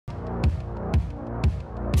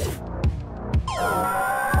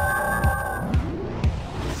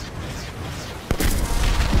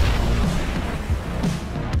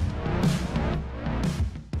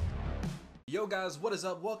guys, what is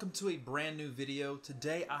up? Welcome to a brand new video.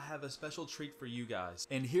 Today I have a special treat for you guys.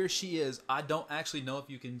 And here she is. I don't actually know if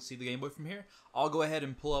you can see the Game Boy from here. I'll go ahead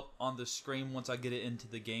and pull up on the screen once I get it into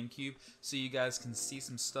the GameCube so you guys can see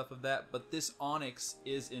some stuff of that. But this Onix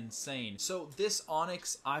is insane. So this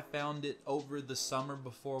Onix, I found it over the summer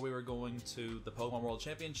before we were going to the Pokemon World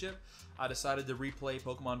Championship. I decided to replay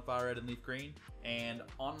Pokemon Fire Red and Leaf Green, and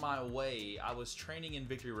on my way I was training in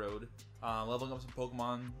Victory Road, leveling up some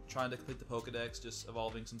Pokemon, trying to complete the Pokedex, just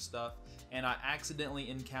evolving some stuff, and I accidentally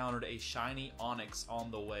encountered a shiny Onix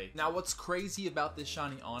on the way. Now what's crazy about this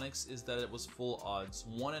shiny Onix is that it was full odds,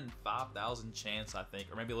 1 in 5,000 chance I think,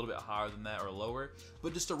 or maybe a little bit higher than that or lower,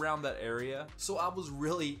 but just around that area. So I was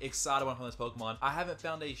really excited when I found this Pokemon. I haven't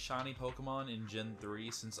found a shiny Pokemon in Gen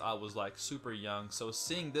 3 since I was like super young, so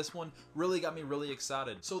seeing this one really got me really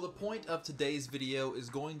excited. So the point of today's video is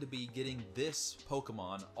going to be getting this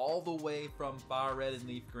Pokemon all the way from Fire Red and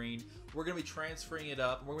Leaf Green. We're going to be transferring it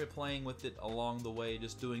up. We're going to be playing with it along the way,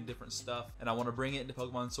 just doing different stuff. And I want to bring it into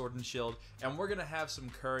Pokemon Sword and Shield. And we're going to have some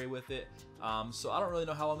curry with it. So I don't really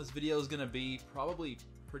know how long this video is going to be. Probably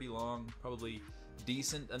pretty long. Probably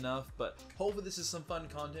decent enough, but hopefully this is some fun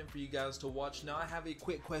content for you guys to watch. Now I have a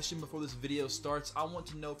quick question before this video starts. I want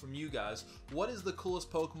to know from you guys, what is the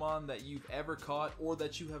coolest Pokemon that you've ever caught or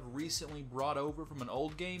that you have recently brought over from an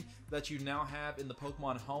old game that you now have in the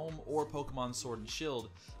Pokemon Home or Pokemon Sword and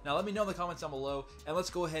Shield? Now let me know in the comments down below, and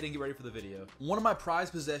let's go ahead and get ready for the video. One of my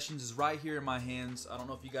prized possessions is right here in my hands. I don't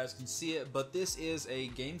know if you guys can see it, but this is a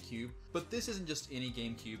GameCube. But this isn't just any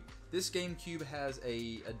GameCube. This GameCube has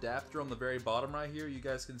a adapter on the very bottom right here. You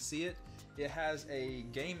guys can see it. It has a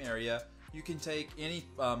game area. You can take any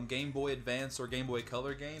Game Boy Advance or Game Boy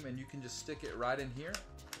Color game and you can just stick it right in here.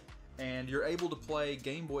 And you're able to play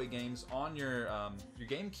Game Boy games on your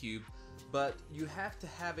GameCube, but you have to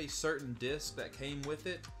have a certain disc that came with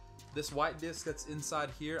it. This white disc that's inside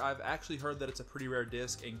here, I've actually heard that it's a pretty rare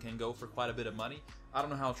disc and can go for quite a bit of money. I don't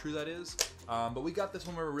know how true that is, but we got this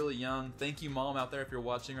when we were really young. Thank you, Mom, out there, if you're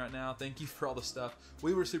watching right now. Thank you for all the stuff.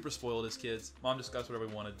 We were super spoiled as kids. Mom just got us whatever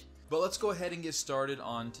we wanted. But let's go ahead and get started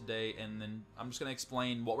on today, and then I'm just going to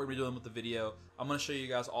explain what we're going to be doing with the video. I'm going to show you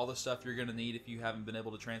guys all the stuff you're going to need if you haven't been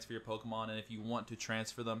able to transfer your Pokemon and if you want to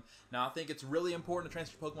transfer them. Now, I think it's really important to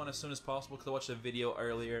transfer Pokemon as soon as possible because I watched a video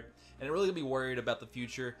earlier, and it really got me worried about the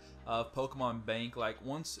future of Pokemon Bank. Like,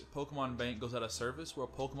 once Pokemon Bank goes out of service, will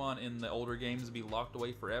Pokemon in the older games be locked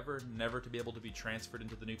away forever, never to be able to be transferred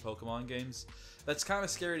into the new Pokemon games? That's kind of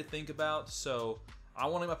scary to think about, so I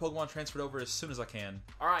want to get my Pokemon transferred over as soon as I can.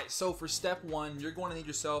 Alright, so for step 1, you're going to need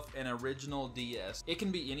yourself an original DS. It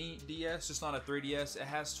can be any DS, just not a 3DS. It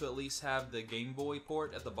has to at least have the Game Boy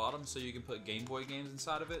port at the bottom so you can put Game Boy games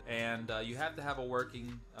inside of it. And you have to have a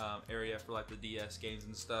working area for like the DS games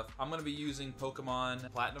and stuff. I'm going to be using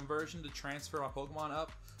Pokemon Platinum version to transfer my Pokemon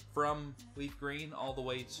up from Leaf Green all the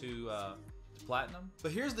way to Platinum.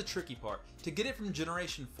 But here's the tricky part. To get it from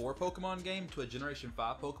Generation 4 Pokemon game to a Generation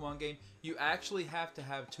 5 Pokemon game, you actually have to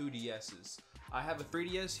have 2 DSs. I have a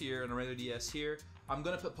 3DS here and a regular DS here. I'm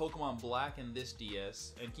going to put Pokemon Black in this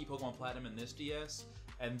DS and keep Pokemon Platinum in this DS.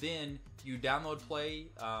 And then you download play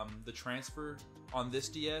the transfer on this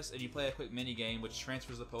DS and you play a quick mini game which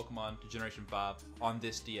transfers the Pokemon to Generation 5 on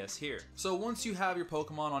this DS here. So once you have your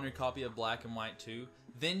Pokemon on your copy of Black and White 2,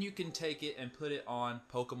 then you can take it and put it on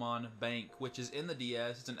Pokemon Bank, which is in the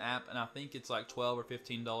DS. It's an app, and I think it's like $12 or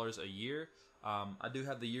 $15 a year. I do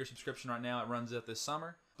have the year subscription right now. It runs out this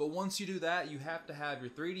summer. But once you do that, you have to have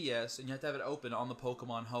your 3DS, and you have to have it open on the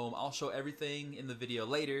Pokemon Home. I'll show everything in the video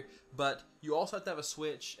later, but you also have to have a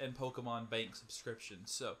Switch and Pokemon Bank subscription.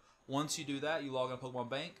 So once you do that, you log on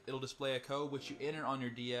Pokemon Bank, it'll display a code which you enter on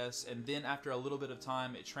your DS, and then after a little bit of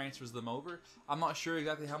time, it transfers them over. I'm not sure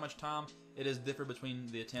exactly how much time. It is different between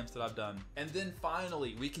the attempts that I've done. And then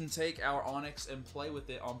finally, we can take our Onix and play with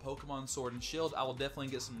it on Pokemon Sword and Shield. I will definitely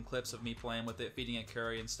get some clips of me playing with it, feeding it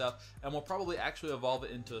curry and stuff, and we'll probably actually evolve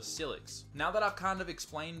it into a Silix. Now that I've kind of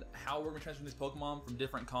explained how we're going to transfer these Pokemon from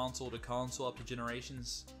different console to console up to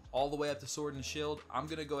generations, all the way up to Sword and Shield, I'm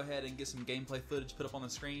going to go ahead and get some gameplay footage put up on the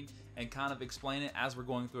screen and kind of explain it as we're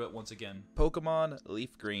going through it once again. Pokemon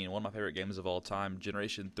Leaf Green, one of my favorite games of all time.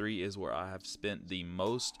 Generation 3 is where I have spent the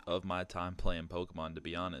most of my time playing Pokemon, to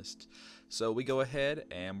be honest. So we go ahead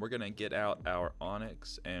and we're going to get out our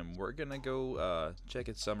Onix and we're going to go check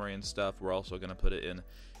its summary and stuff. We're also going to put it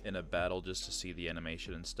in a battle just to see the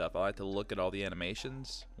animation and stuff. I like to look at all the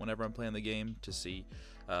animations whenever I'm playing the game to see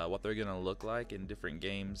what they're going to look like in different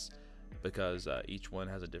games, because each one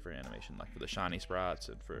has a different animation, like for the shiny sprites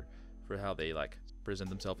and for for how they like present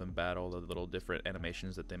themselves in battle, the little different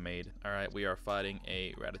animations that they made. Alright, we are fighting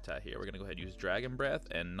a Rattata here. We're gonna go ahead and use Dragon Breath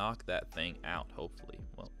and knock that thing out, hopefully.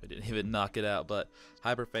 Well, we didn't even knock it out, but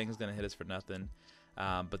Hyper Fang is gonna hit us for nothing.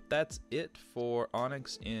 But that's it for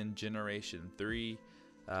Onix in Generation 3.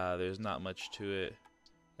 There's not much to it.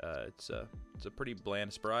 It's a pretty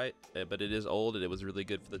bland sprite, but it is old and it was really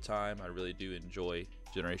good for the time. I really do enjoy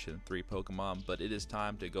Generation 3 Pokemon, but it is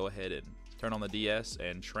time to go ahead and turn on the DS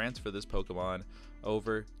and transfer this Pokemon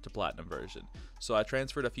over to Platinum version. So I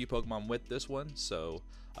transferred a few Pokemon with this one. So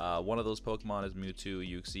one of those Pokemon is Mewtwo,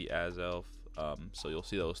 Uxie, Azelf. So you'll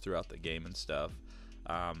see those throughout the game and stuff.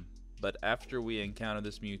 But after we encounter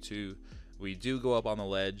this Mewtwo, we do go up on the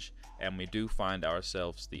ledge and we do find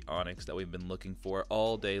ourselves the Onix that we've been looking for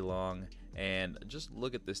all day long. And just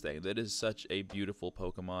look at this thing. That is such a beautiful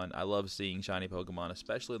Pokemon. I love seeing shiny Pokemon,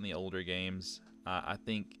 especially in the older games. I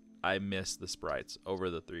think I miss the sprites over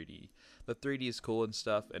the 3D. The 3D is cool and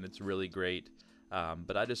stuff, and it's really great.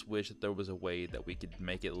 But I just wish that there was a way that we could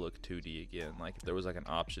make it look 2D again. Like if there was like an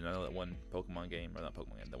option. I know that one Pokemon game, or not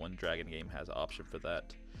Pokemon game, that one Dragon game has an option for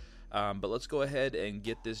that. But let's go ahead and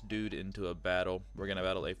get this dude into a battle. We're going to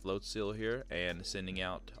battle a Float Seal here, and sending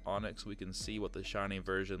out Onix, we can see what the shiny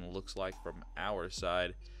version looks like from our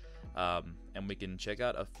side. And we can check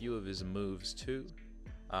out a few of his moves too.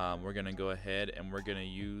 We're going to go ahead and we're going to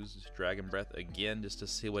use Dragon Breath again just to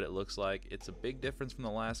see what it looks like. It's a big difference from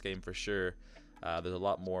the last game for sure. There's a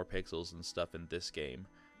lot more pixels and stuff in this game.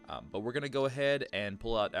 But we're going to go ahead and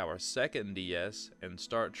pull out our second DS and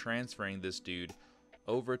start transferring this dude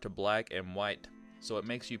over to black and white. So it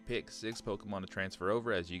makes you pick 6 Pokemon to transfer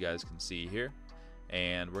over, as you guys can see here.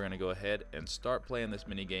 And we're going to go ahead and start playing this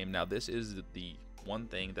mini game. Now this is the one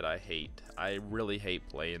thing that I hate. I really hate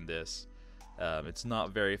playing this. It's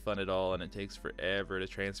not very fun at all, and it takes forever to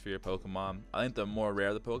transfer your Pokemon. I think the more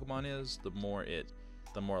rare the Pokemon is, the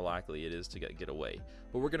more likely it is to get away.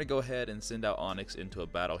 But we're gonna go ahead and send out Onix into a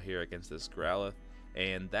battle here against this Growlithe,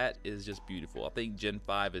 and that is just beautiful. I think Gen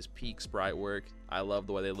 5 is peak sprite work. I love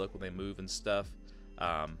the way they look when they move and stuff.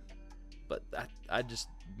 But I just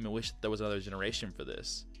wish there was another generation for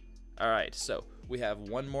this. Alright, so we have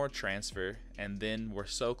one more transfer, and then we're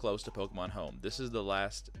so close to Pokemon Home. This is the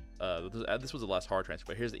last. This was the last hard transfer,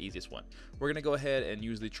 but here's the easiest one. We're going to go ahead and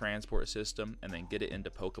use the transport system and then get it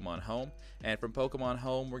into Pokemon Home. And from Pokemon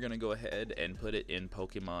Home, we're going to go ahead and put it in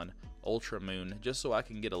Pokemon Ultra Moon, just so I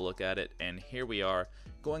can get a look at it. And here we are,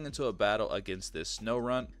 going into a battle against this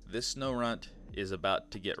Snorunt. This Snorunt is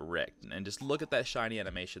about to get wrecked. And just look at that shiny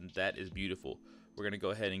animation. That is beautiful. We're going to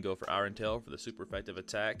go ahead and go for Iron Tail for the super effective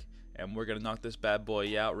attack. And we're going to knock this bad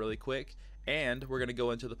boy out really quick. And we're going to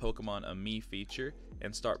go into the Pokemon Me feature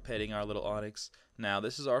and start petting our little Onix. Now,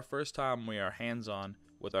 this is our first time we are hands-on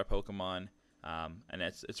with our Pokemon, and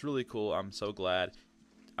it's really cool. I'm so glad.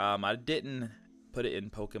 I didn't put it in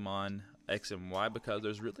Pokemon X and Y because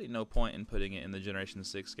there's really no point in putting it in the Generation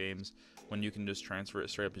 6 games when you can just transfer it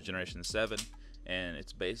straight up to Generation 7, and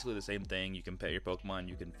it's basically the same thing. You can pet your Pokemon,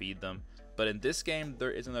 you can feed them. But in this game, there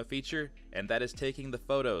is another feature, and that is taking the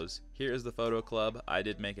photos. Here is the photo club. I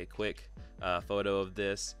did make a quick photo of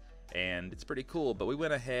this, and it's pretty cool. But we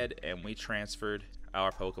went ahead and we transferred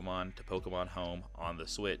our Pokemon to Pokemon Home on the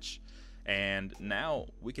Switch. And now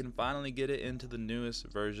we can finally get it into the newest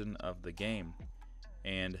version of the game.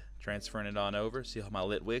 And transferring it on over, see how my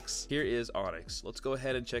Litwicks. Here is Onix. Let's go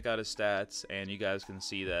ahead and check out his stats, and you guys can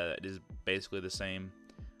see that it is basically the same.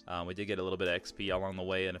 We did get a little bit of XP along the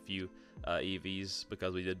way and a few EVs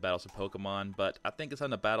because we did battle some Pokemon, but I think it's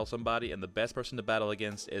time to battle somebody, and the best person to battle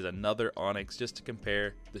against is another Onix, just to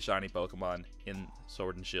compare the shiny Pokemon in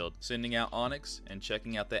Sword and Shield. Sending out Onix and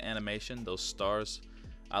checking out that animation, those stars.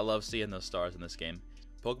 I love seeing those stars in this game.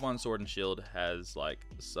 Pokemon Sword and Shield has like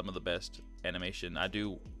some of the best animation. I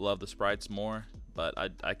do love the sprites more, but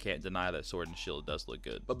I can't deny that Sword and Shield does look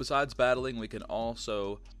good. But besides battling, we can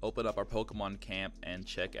also open up our Pokemon camp and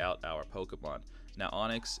check out our Pokemon. Now,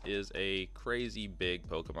 Onix is a crazy big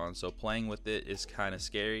Pokemon, so playing with it is kind of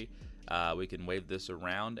scary. We can wave this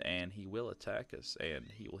around and he will attack us, and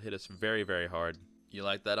he will hit us very, very hard. You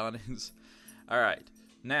like that, Onix? Alright,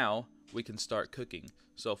 now we can start cooking.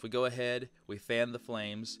 So if we go ahead, we fan the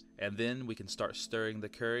flames, and then we can start stirring the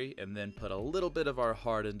curry, and then put a little bit of our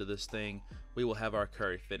heart into this thing, we will have our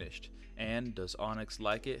curry finished. And does Onix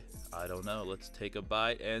like it? I don't know. Let's take a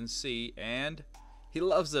bite and see. And he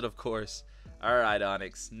loves it, of course. Alright,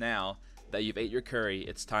 Onix, now that you've ate your curry,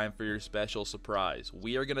 it's time for your special surprise.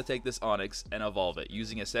 We are going to take this Onix and evolve it.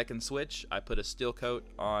 Using a second switch, I put a steel coat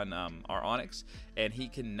on our Onix, and he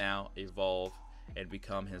can now evolve and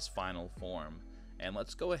become his final form. And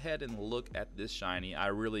let's go ahead and look at this shiny. I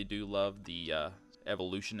really do love the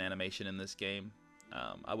evolution animation in this game.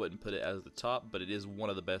 I wouldn't put it as the top, but it is one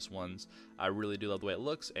of the best ones. I really do love the way it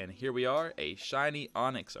looks, and here we are, a shiny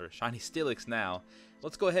Onix, or shiny Steelix now.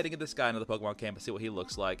 Let's go ahead and get this guy into the Pokemon camp and see what he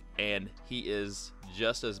looks like, and he is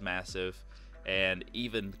just as massive and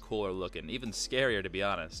even cooler looking, even scarier to be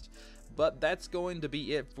honest. But that's going to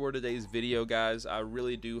be it for today's video, guys. I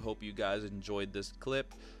really do hope you guys enjoyed this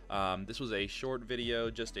clip. This was a short video,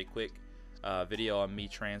 just a quick video on me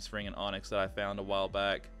transferring an Onix that I found a while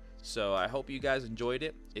back. So I hope you guys enjoyed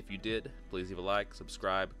it. If you did, please leave a like,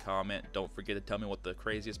 subscribe, comment. Don't forget to tell me what the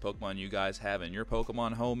craziest Pokemon you guys have in your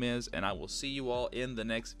Pokemon home is, and I will see you all in the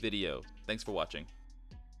next video. Thanks for watching.